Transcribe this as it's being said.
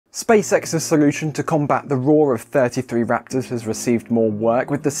SpaceX's solution to combat the roar of 33 Raptors has received more work,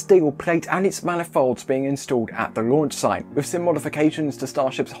 with the steel plate and its manifolds being installed at the launch site. With some modifications to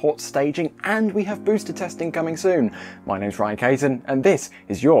Starship's hot staging, and we have booster testing coming soon. My name's Ryan Caton, and this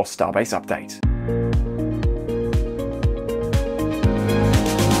is your Starbase Update.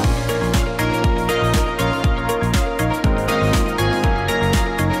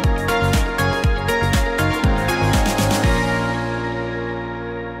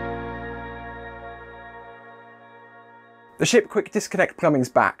 The ship quick disconnect plumbing's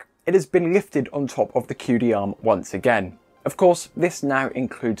back. It has been lifted on top of the QD arm once again. Of course, this now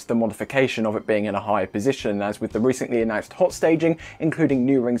includes the modification of it being in a higher position, as with the recently announced hot staging, including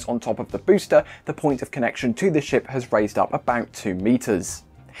new rings on top of the booster, the point of connection to the ship has raised up about 2 meters.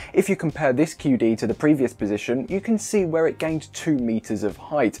 If you compare this QD to the previous position, you can see where it gained 2 meters of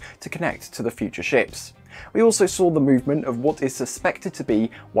height to connect to the future ships. We also saw the movement of what is suspected to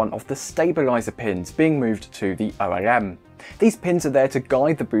be one of the stabilizer pins being moved to the OLM. These pins are there to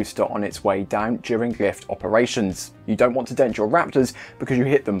guide the booster on its way down during lift operations. You don't want to dent your Raptors because you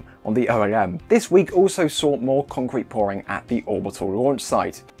hit them on the OLM. This week also saw more concrete pouring at the Orbital launch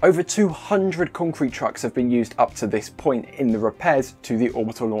site. Over 200 concrete trucks have been used up to this point in the repairs to the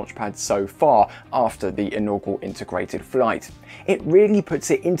Orbital launch pad so far after the inaugural integrated flight. It really puts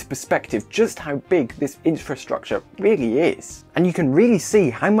it into perspective just how big this infrastructure really is. And you can really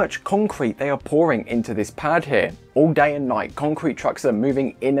see how much concrete they are pouring into this pad here. All day and night, concrete trucks are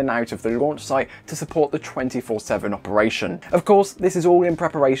moving in and out of the launch site to support the 24/7 operation. Of course, this is all in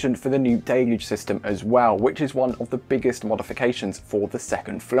preparation for the new deluge system as well, which is one of the biggest modifications for the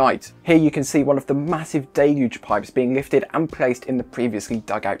second flight. Here you can see one of the massive deluge pipes being lifted and placed in the previously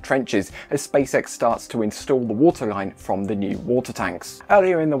dug out trenches as SpaceX starts to install the water line from the new water tanks.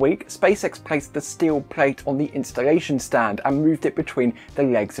 Earlier in the week, SpaceX placed the steel plate on the installation stand and moved it between the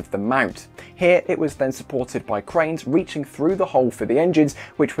legs of the mount. Here it was then supported by cranes reaching through the hole for the engines,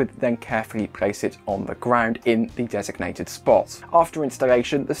 which would then carefully place it on the ground in the designated spot. After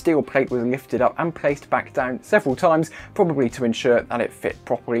installation, the steel plate was lifted up and placed back down several times, probably to ensure that it fit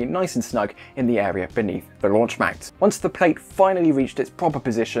properly nice and snug in the area beneath the launch mount. Once the plate finally reached its proper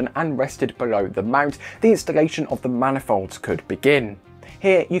position and rested below the mount, the installation of the manifolds could begin.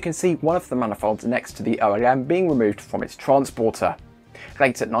 Here you can see one of the manifolds next to the OLM being removed from its transporter.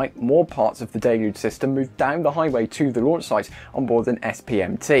 Late at night, more parts of the deluge system moved down the highway to the launch site on board an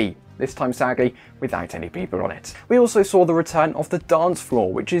SPMT, this time sadly without any people on it. We also saw the return of the dance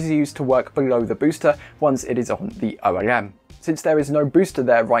floor, which is used to work below the booster once it is on the OLM. Since there is no booster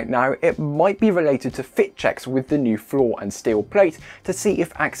there right now, it might be related to fit checks with the new floor and steel plate to see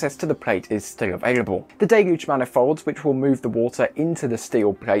if access to the plate is still available. The deluge manifolds, which will move the water into the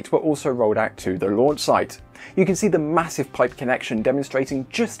steel plate, were also rolled out to the launch site. You can see the massive pipe connection demonstrating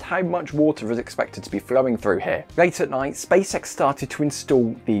just how much water is expected to be flowing through here. Late at night, SpaceX started to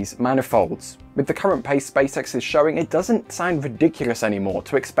install these manifolds. With the current pace SpaceX is showing, it doesn't sound ridiculous anymore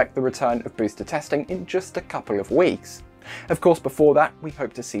to expect the return of booster testing in just a couple of weeks. Of course, before that, we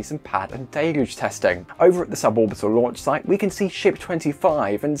hope to see some pad and deluge testing. Over at the suborbital launch site, we can see Ship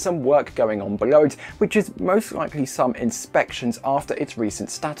 25 and some work going on below it, which is most likely some inspections after its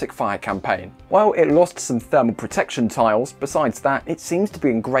recent static fire campaign. While it lost some thermal protection tiles, besides that, it seems to be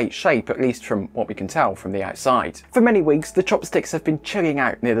in great shape, at least from what we can tell from the outside. For many weeks, the chopsticks have been chilling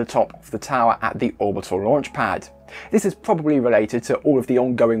out near the top of the tower at the orbital launch pad. This is probably related to all of the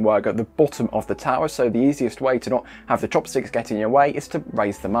ongoing work at the bottom of the tower, so the easiest way to not have the chopsticks get in your way is to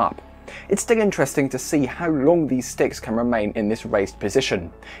raise them up. It's still interesting to see how long these sticks can remain in this raised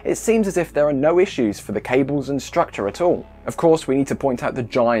position. It seems as if there are no issues for the cables and structure at all. Of course, we need to point out the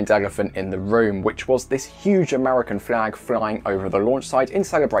giant elephant in the room, which was this huge American flag flying over the launch site in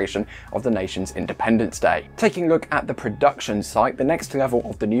celebration of the nation's Independence Day. Taking a look at the production site, the next level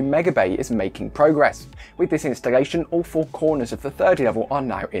of the new Mega Bay is making progress. With this installation, all 4 corners of the third level are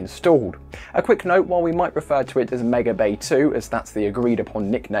now installed. A quick note, while we might refer to it as Mega Bay 2, as that's the agreed upon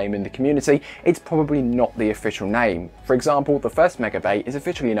nickname in the community, it's probably not the official name. For example, the first Mega Bay is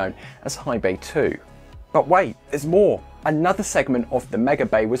officially known as High Bay 2. But wait, there's more! Another segment of the Mega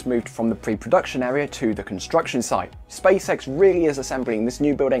Bay was moved from the pre-production area to the construction site. SpaceX really is assembling this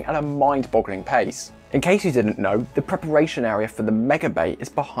new building at a mind-boggling pace. In case you didn't know, the preparation area for the Mega Bay is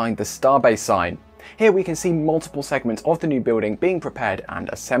behind the Starbase sign. Here we can see multiple segments of the new building being prepared and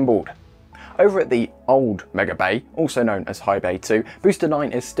assembled. Over at the old Mega Bay, also known as High Bay 2, Booster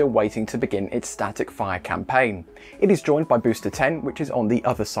 9 is still waiting to begin its static fire campaign. It is joined by Booster 10, which is on the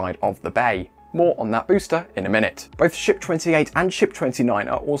other side of the bay. More on that booster in a minute. Both Ship 28 and Ship 29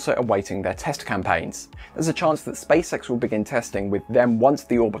 are also awaiting their test campaigns. There's a chance that SpaceX will begin testing with them once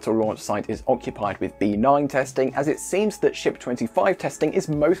the orbital launch site is occupied with B9 testing, as it seems that Ship 25 testing is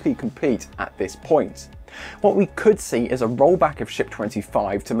mostly complete at this point. What we could see is a rollback of Ship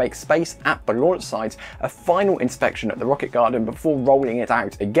 25 to make space at the launch site a final inspection at the rocket garden before rolling it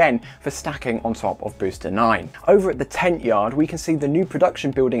out again for stacking on top of Booster 9. Over at the tent yard, we can see the new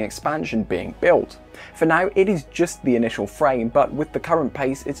production building expansion being built. For now, it is just the initial frame, but with the current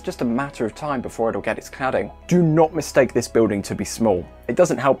pace, it's just a matter of time before it'll get its cladding. Do not mistake this building to be small. It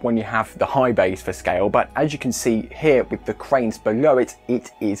doesn't help when you have the high base for scale, but as you can see here with the cranes below it,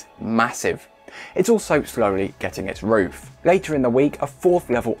 it is massive. It's also slowly getting its roof. Later in the week, a fourth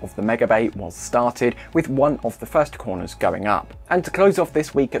level of the Mega Bay was started, with one of the first corners going up. And to close off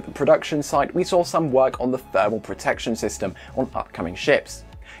this week at the production site, we saw some work on the thermal protection system on upcoming ships.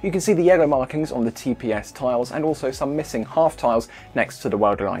 You can see the yellow markings on the TPS tiles and also some missing half tiles next to the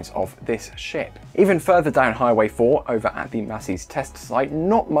world lines of this ship. Even further down Highway 4 over at the Massey's test site,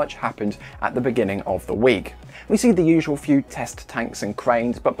 not much happened at the beginning of the week. We see the usual few test tanks and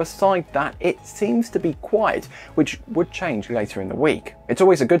cranes, but beside that it seems to be quiet, which would change later in the week. It's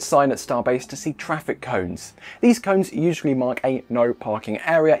always a good sign at Starbase to see traffic cones. These cones usually mark a no parking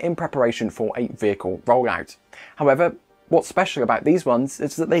area in preparation for a vehicle rollout. However, what's special about these ones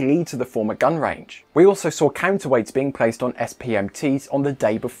is that they lead to the former gun range. We also saw counterweights being placed on SPMTs on the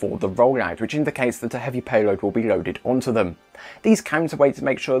day before the rollout, which indicates that a heavy payload will be loaded onto them. These counterweights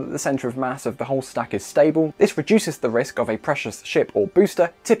make sure that the centre of mass of the whole stack is stable. This reduces the risk of a precious ship or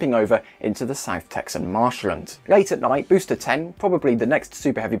booster tipping over into the South Texan marshland. Late at night, Booster 10, probably the next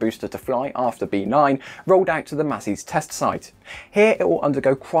super heavy booster to fly after B9, rolled out to the Massey's test site. Here it will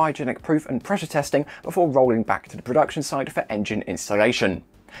undergo cryogenic proof and pressure testing before rolling back to the production site for engine installation.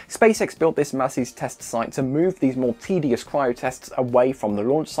 SpaceX built this Massey's test site to move these more tedious cryo tests away from the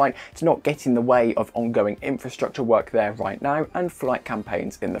launch site to not get in the way of ongoing infrastructure work there right now and flight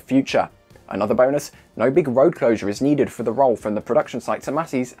campaigns in the future. Another bonus, no big road closure is needed for the roll from the production site to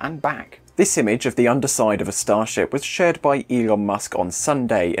Massey's and back. This image of the underside of a Starship was shared by Elon Musk on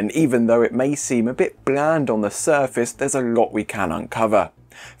Sunday, and even though it may seem a bit bland on the surface, there's a lot we can uncover.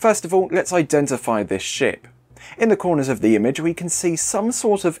 First of all, let's identify this ship. In the corners of the image we can see some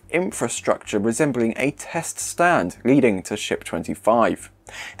sort of infrastructure resembling a test stand leading to Ship 25.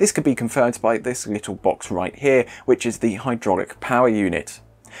 This could be confirmed by this little box right here, which is the hydraulic power unit.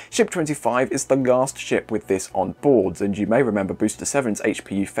 Ship 25 is the last ship with this on board, and you may remember Booster 7's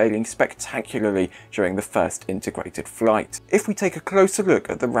HPU failing spectacularly during the first integrated flight. If we take a closer look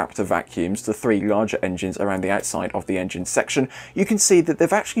at the Raptor vacuums, the three larger engines around the outside of the engine section, you can see that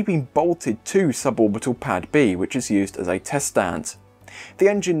they've actually been bolted to suborbital pad B, which is used as a test stand. The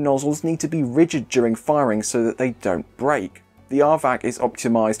engine nozzles need to be rigid during firing so that they don't break. The RVAC is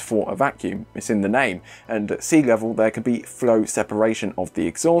optimised for a vacuum, it's in the name, and at sea level there can be flow separation of the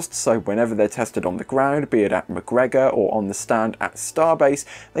exhaust, so whenever they're tested on the ground, be it at McGregor or on the stand at Starbase,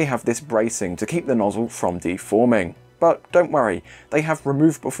 they have this bracing to keep the nozzle from deforming. But don't worry, they have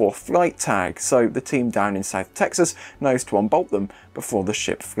remove before flight tags, so the team down in South Texas knows to unbolt them before the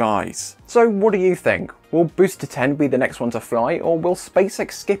ship flies. So what do you think? Will Booster 10 be the next one to fly, or will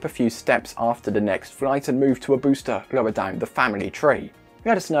SpaceX skip a few steps after the next flight and move to a booster lower down the family tree?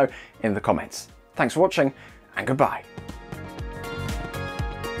 Let us know in the comments. Thanks for watching, and goodbye.